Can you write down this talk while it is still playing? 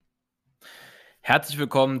Herzlich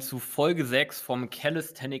willkommen zu Folge 6 vom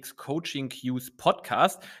Calisthenics Coaching Cues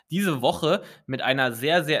Podcast. Diese Woche mit einer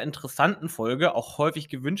sehr, sehr interessanten Folge, auch häufig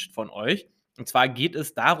gewünscht von euch. Und zwar geht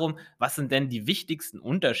es darum, was sind denn die wichtigsten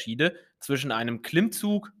Unterschiede zwischen einem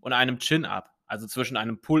Klimmzug und einem Chin-Up, also zwischen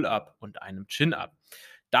einem Pull-Up und einem Chin-Up.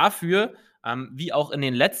 Dafür, wie auch in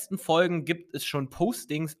den letzten Folgen, gibt es schon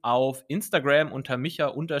Postings auf Instagram unter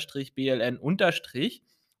micha-bln-.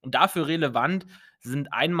 Und dafür relevant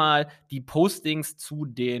sind einmal die Postings zu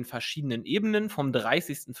den verschiedenen Ebenen vom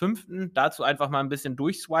 30.05. Dazu einfach mal ein bisschen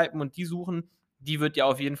durchswipen und die suchen. Die wird dir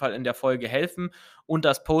auf jeden Fall in der Folge helfen. Und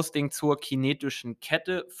das Posting zur kinetischen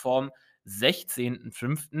Kette vom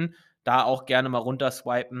 16.05. Da auch gerne mal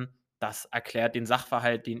runterswipen. Das erklärt den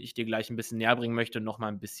Sachverhalt, den ich dir gleich ein bisschen näher bringen möchte, noch mal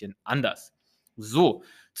ein bisschen anders. So,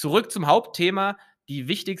 zurück zum Hauptthema, die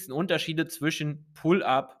wichtigsten Unterschiede zwischen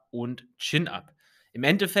Pull-Up und Chin-Up. Im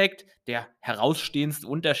Endeffekt, der herausstehendste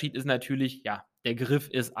Unterschied ist natürlich, ja, der Griff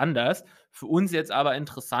ist anders. Für uns jetzt aber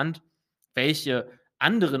interessant, welche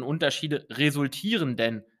anderen Unterschiede resultieren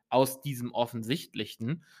denn aus diesem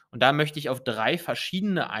Offensichtlichen? Und da möchte ich auf 3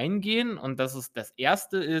 verschiedene eingehen. Und das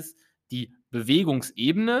erste ist die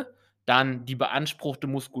Bewegungsebene, dann die beanspruchte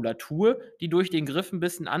Muskulatur, die durch den Griff ein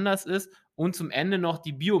bisschen anders ist und zum Ende noch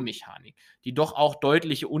die Biomechanik, die doch auch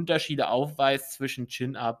deutliche Unterschiede aufweist zwischen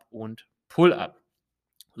Chin-Up und Pull-Up.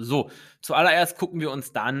 So, zuallererst gucken wir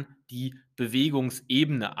uns dann die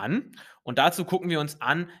Bewegungsebene an. Und dazu gucken wir uns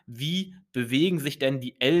an, wie bewegen sich denn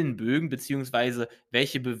die Ellenbögen, beziehungsweise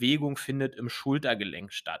welche Bewegung findet im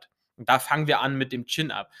Schultergelenk statt. Und da fangen wir an mit dem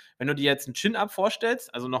Chin-Up. Wenn du dir jetzt ein Chin-Up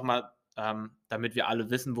vorstellst, also nochmal, damit wir alle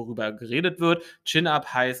wissen, worüber geredet wird.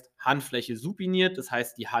 Chin-Up heißt Handfläche supiniert, das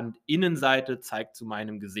heißt, die Handinnenseite zeigt zu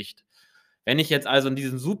meinem Gesicht. Wenn ich jetzt also in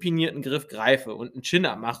diesen supinierten Griff greife und einen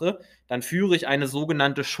Chin-Up mache, dann führe ich eine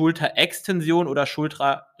sogenannte Schulterextension oder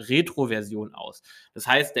Schulterretroversion aus. Das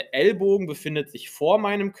heißt, der Ellbogen befindet sich vor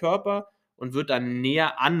meinem Körper und wird dann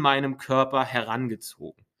näher an meinem Körper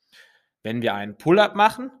herangezogen. Wenn wir einen Pull-Up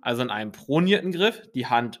machen, also in einem pronierten Griff, die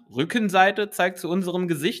Handrückenseite zeigt zu unserem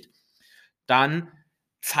Gesicht, dann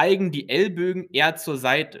zeigen die Ellbögen eher zur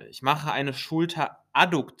Seite. Ich mache eine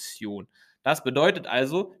Schulteradduktion. Das bedeutet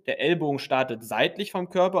also, der Ellbogen startet seitlich vom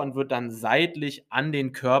Körper und wird dann seitlich an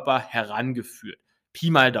den Körper herangeführt. Pi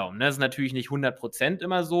mal Daumen. Ne? Das ist natürlich nicht 100%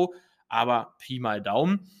 immer so, aber Pi mal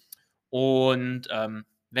Daumen. Und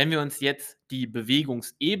wenn wir uns jetzt die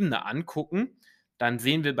Bewegungsebene angucken, dann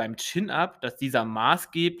sehen wir beim Chin-Up, dass dieser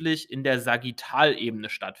maßgeblich in der Sagittalebene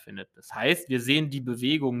stattfindet. Das heißt, wir sehen die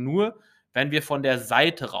Bewegung nur, wenn wir von der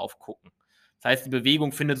Seite rauf gucken. Das heißt, die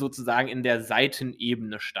Bewegung findet sozusagen in der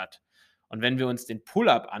Seitenebene statt. Und wenn wir uns den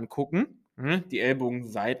Pull-Up angucken, die Ellbogen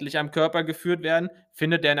seitlich am Körper geführt werden,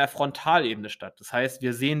 findet der in der Frontalebene statt. Das heißt,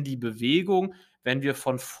 wir sehen die Bewegung, wenn wir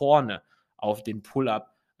von vorne auf den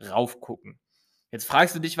Pull-Up rauf gucken. Jetzt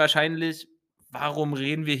fragst du dich wahrscheinlich, warum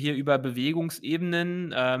reden wir hier über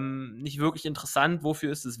Bewegungsebenen? Nicht wirklich interessant.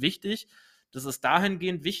 Wofür ist es wichtig? Das ist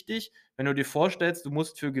dahingehend wichtig, wenn du dir vorstellst, du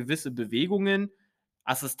musst für gewisse Bewegungen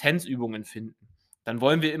Assistenzübungen finden. Dann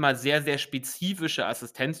wollen wir immer sehr, sehr spezifische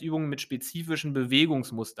Assistenzübungen mit spezifischen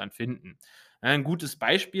Bewegungsmustern finden. Ein gutes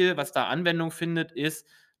Beispiel, was da Anwendung findet, ist,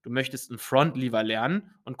 du möchtest einen Frontlever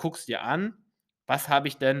lernen und guckst dir an, was habe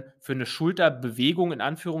ich denn für eine Schulterbewegung in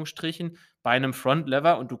Anführungsstrichen bei einem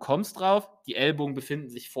Frontlever und du kommst drauf, die Ellbogen befinden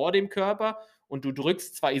sich vor dem Körper und du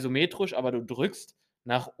drückst zwar isometrisch, aber du drückst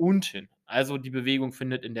nach unten. Also die Bewegung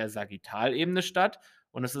findet in der Sagittalebene statt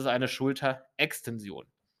und es ist eine Schulterextension.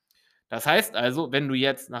 Das heißt also, wenn du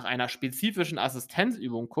jetzt nach einer spezifischen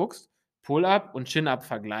Assistenzübung guckst, Pull-Up und Chin-Up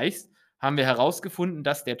vergleichst, haben wir herausgefunden,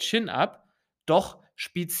 dass der Chin-Up doch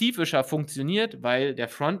spezifischer funktioniert, weil der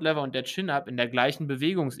Front-Lever und der Chin-Up in der gleichen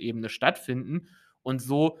Bewegungsebene stattfinden und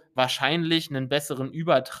so wahrscheinlich einen besseren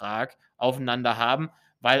Übertrag aufeinander haben,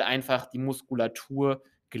 weil einfach die Muskulatur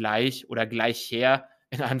gleich oder gleicher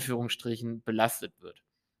in Anführungsstrichen belastet wird.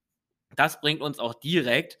 Das bringt uns auch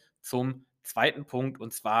direkt zum zweiten Punkt,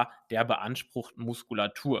 und zwar der beanspruchten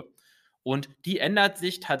Muskulatur. Und die ändert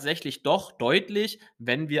sich tatsächlich doch deutlich,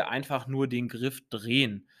 wenn wir einfach nur den Griff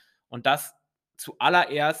drehen. Und das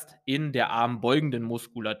zuallererst in der armbeugenden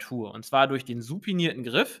Muskulatur. Und zwar durch den supinierten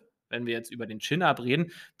Griff, wenn wir jetzt über den Chin-Up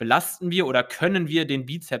reden, belasten wir oder können wir den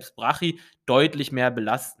Bizeps brachii deutlich mehr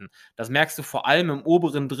belasten. Das merkst du vor allem im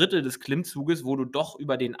oberen Drittel des Klimmzuges, wo du doch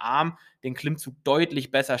über den Arm den Klimmzug deutlich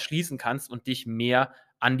besser schließen kannst und dich mehr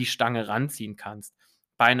an die Stange ranziehen kannst.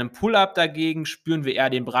 Bei einem Pull-Up dagegen spüren wir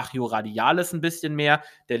eher den Brachioradialis ein bisschen mehr.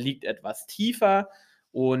 Der liegt etwas tiefer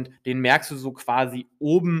und den merkst du so quasi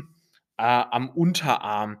oben am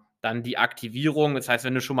Unterarm dann die Aktivierung. Das heißt,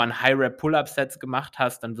 wenn du schon mal ein High-Rep-Pull-Up-Sets gemacht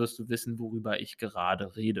hast, dann wirst du wissen, worüber ich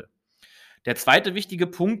gerade rede. Der zweite wichtige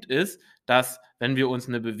Punkt ist, dass, wenn wir uns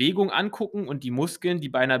eine Bewegung angucken und die Muskeln, die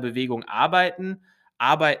bei einer Bewegung arbeiten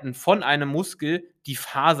von einem Muskel die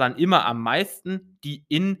Fasern immer am meisten, die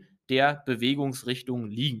in der Bewegungsrichtung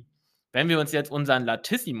liegen. Wenn wir uns jetzt unseren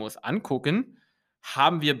Latissimus angucken,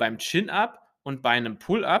 haben wir beim Chin-Up und bei einem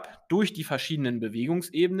Pull-Up durch die verschiedenen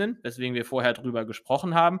Bewegungsebenen, weswegen wir vorher drüber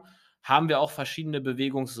gesprochen haben wir auch verschiedene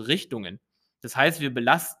Bewegungsrichtungen. Das heißt, wir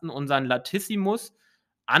belasten unseren Latissimus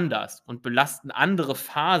anders und belasten andere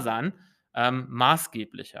Fasern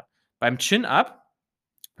maßgeblicher. Beim Chin-Up,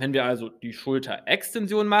 wenn wir also die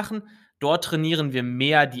Schulterextension machen, dort trainieren wir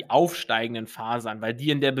mehr die aufsteigenden Fasern, weil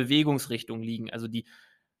die in der Bewegungsrichtung liegen, also die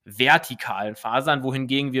vertikalen Fasern,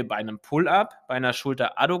 wohingegen wir bei einem Pull-Up, bei einer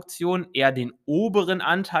Schulteradduktion eher den oberen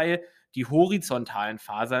Anteil, die horizontalen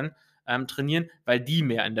Fasern trainieren, weil die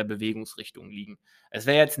mehr in der Bewegungsrichtung liegen. Es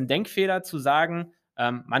wäre jetzt ein Denkfehler zu sagen,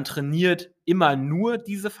 man trainiert immer nur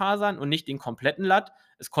diese Fasern und nicht den kompletten Lat.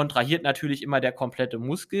 Es kontrahiert natürlich immer der komplette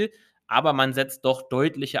Muskel, aber man setzt doch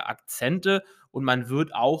deutliche Akzente und man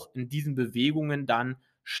wird auch in diesen Bewegungen dann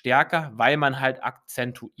stärker, weil man halt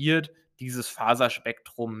akzentuiert dieses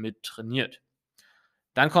Faserspektrum mit trainiert.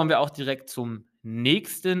 Dann kommen wir auch direkt zum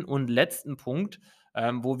nächsten und letzten Punkt,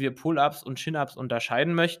 wo wir Pull-ups und Chin-ups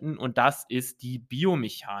unterscheiden möchten, und das ist die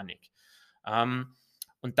Biomechanik. Ähm,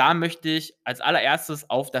 und da möchte ich als allererstes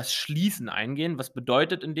auf das Schließen eingehen. Was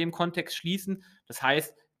bedeutet in dem Kontext Schließen? Das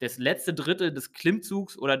heißt, das letzte Drittel des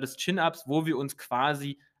Klimmzugs oder des Chin-ups, wo wir uns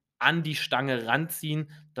quasi an die Stange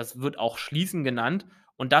ranziehen, das wird auch Schließen genannt.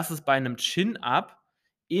 Und das ist bei einem Chin-up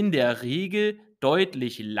in der Regel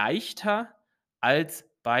deutlich leichter als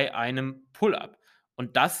bei einem Pull-up.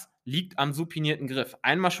 Und das liegt am supinierten Griff.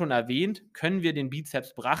 Einmal schon erwähnt, können wir den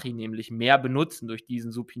Bizeps brachii nämlich mehr benutzen durch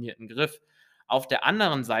diesen supinierten Griff. Auf der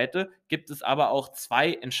anderen Seite gibt es aber auch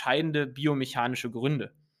zwei entscheidende biomechanische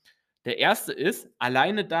Gründe. Der erste ist,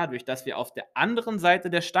 alleine dadurch, dass wir auf der anderen Seite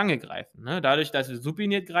der Stange greifen, ne, dadurch, dass wir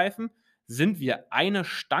supiniert greifen, sind wir eine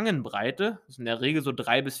Stangenbreite, das in der Regel so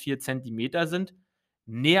 3 bis 4 Zentimeter sind,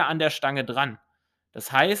 näher an der Stange dran.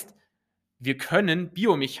 Das heißt, wir können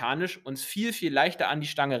biomechanisch uns viel, viel leichter an die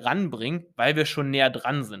Stange ranbringen, weil wir schon näher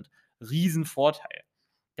dran sind. Riesenvorteil.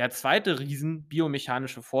 Der zweite riesen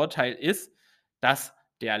biomechanische Vorteil ist, dass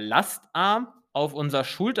der Lastarm auf unser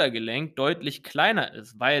Schultergelenk deutlich kleiner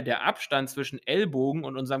ist, weil der Abstand zwischen Ellbogen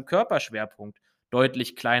und unserem Körperschwerpunkt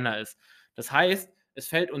deutlich kleiner ist. Das heißt, es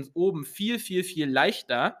fällt uns oben viel, viel, viel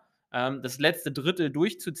leichter, das letzte Drittel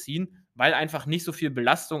durchzuziehen, weil einfach nicht so viel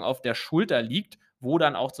Belastung auf der Schulter liegt, wo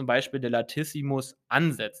dann auch zum Beispiel der Latissimus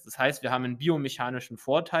ansetzt. Das heißt, wir haben einen biomechanischen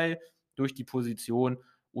Vorteil durch die Position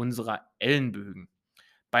unserer Ellenbögen.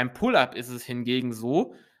 Beim Pull-up ist es hingegen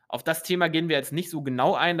so, auf das Thema gehen wir jetzt nicht so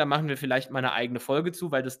genau ein, da machen wir vielleicht mal eine eigene Folge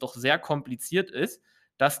zu, weil das doch sehr kompliziert ist,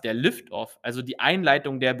 dass der Lift-Off, also die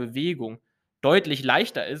Einleitung der Bewegung, deutlich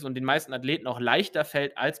leichter ist und den meisten Athleten auch leichter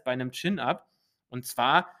fällt als bei einem Chin-Up. Und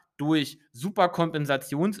zwar durch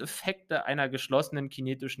Superkompensationseffekte einer geschlossenen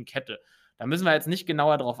kinetischen Kette. Da müssen wir jetzt nicht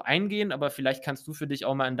genauer drauf eingehen, aber vielleicht kannst du für dich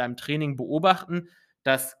auch mal in deinem Training beobachten,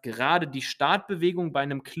 dass gerade die Startbewegung bei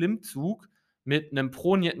einem Klimmzug mit einem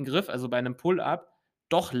pronierten Griff, also bei einem Pull-up,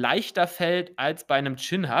 doch leichter fällt als bei einem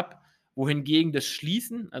Chin-Up, wohingegen das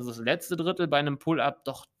Schließen, also das letzte Drittel bei einem Pull-up,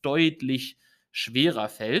 doch deutlich schwerer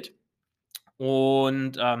fällt.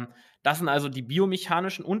 Und das sind also die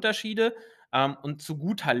biomechanischen Unterschiede. Und zu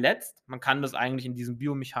guter Letzt, man kann das eigentlich in diesen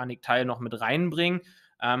Biomechanik-Teil noch mit reinbringen,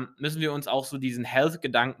 müssen wir uns auch so diesen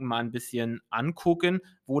Health-Gedanken mal ein bisschen angucken,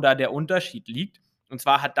 wo da der Unterschied liegt. Und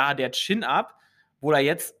zwar hat da der Chin-Up, wo er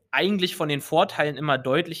jetzt eigentlich von den Vorteilen immer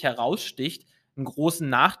deutlich heraussticht, einen großen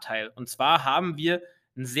Nachteil. Und zwar haben wir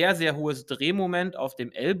ein sehr, sehr hohes Drehmoment auf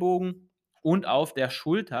dem Ellbogen und auf der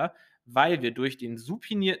Schulter, weil wir durch den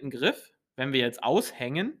supinierten Griff, wenn wir jetzt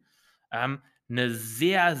aushängen, eine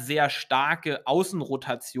sehr, sehr starke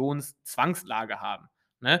Außenrotationszwangslage haben.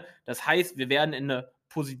 Ne? Das heißt, wir werden in eine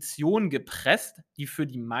Position gepresst, die für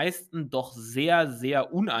die meisten doch sehr,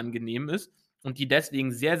 sehr unangenehm ist und die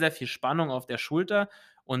deswegen sehr, sehr viel Spannung auf der Schulter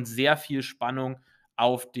und sehr viel Spannung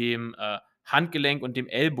auf dem Handgelenk und dem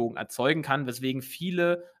Ellbogen erzeugen kann, weswegen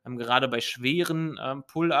viele gerade bei schweren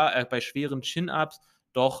bei schweren Chin-Ups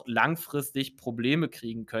doch langfristig Probleme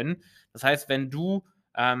kriegen können. Das heißt, wenn du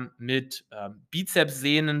mit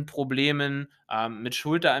Bizepssehnenproblemen, mit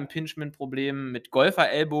Schulter-Impingement-Problemen, mit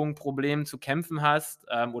Golfer-Ellbogen-Problemen zu kämpfen hast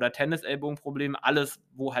oder Tennis-Ellbogen-Problemen, alles,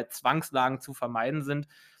 wo halt Zwangslagen zu vermeiden sind,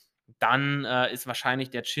 dann ist wahrscheinlich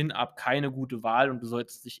der Chin-Up keine gute Wahl und du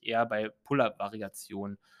solltest dich eher bei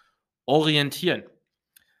Pull-Up-Variationen orientieren.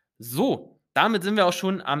 So, damit sind wir auch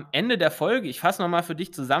schon am Ende der Folge. Ich fasse noch mal für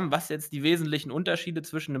dich zusammen, was jetzt die wesentlichen Unterschiede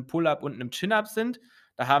zwischen einem Pull-up und einem Chin-up sind.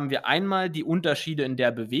 Da haben wir einmal die Unterschiede in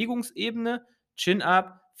der Bewegungsebene.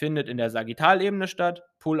 Chin-up findet in der Sagittalebene statt,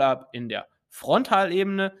 Pull-up in der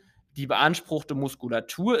Frontalebene. Die beanspruchte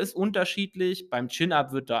Muskulatur ist unterschiedlich. Beim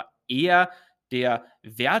Chin-up wird da eher der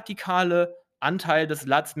vertikale Anteil des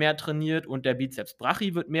Lats mehr trainiert und der Bizeps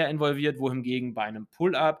brachii wird mehr involviert, wohingegen bei einem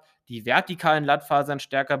Pull-up die vertikalen Lattfasern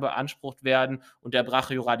stärker beansprucht werden und der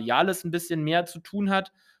Brachioradialis ein bisschen mehr zu tun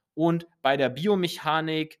hat. Und bei der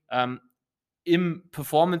Biomechanik im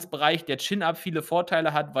Performance-Bereich der Chin-Up viele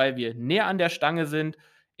Vorteile hat, weil wir näher an der Stange sind,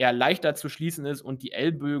 er leichter zu schließen ist und die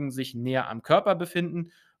Ellbögen sich näher am Körper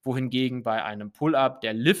befinden, wohingegen bei einem Pull-Up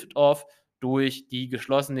der Lift-Off durch die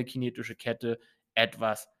geschlossene kinetische Kette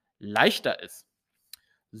etwas leichter ist.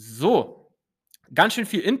 So, ganz schön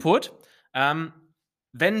viel Input. Ähm,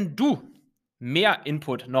 Wenn du mehr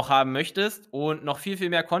Input noch haben möchtest und noch viel, viel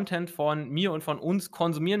mehr Content von mir und von uns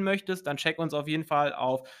konsumieren möchtest, dann check uns auf jeden Fall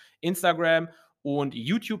auf Instagram und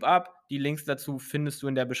YouTube ab. Die Links dazu findest du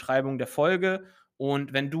in der Beschreibung der Folge.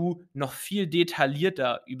 Und wenn du noch viel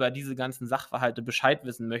detaillierter über diese ganzen Sachverhalte Bescheid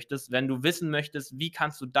wissen möchtest, wenn du wissen möchtest, wie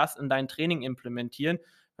kannst du das in dein Training implementieren,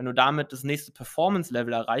 wenn du damit das nächste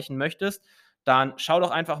Performance-Level erreichen möchtest, dann schau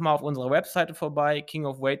doch einfach mal auf unserer Webseite vorbei,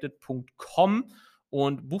 kingofweighted.com,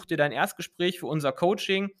 und buch dir dein Erstgespräch für unser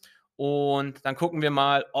Coaching. Und dann gucken wir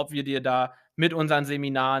mal, ob wir dir da mit unseren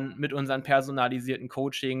Seminaren, mit unseren personalisierten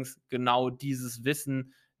Coachings genau dieses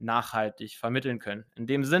Wissen nachhaltig vermitteln können. In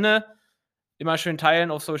dem Sinne, immer schön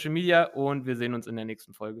teilen auf Social Media und wir sehen uns in der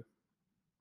nächsten Folge.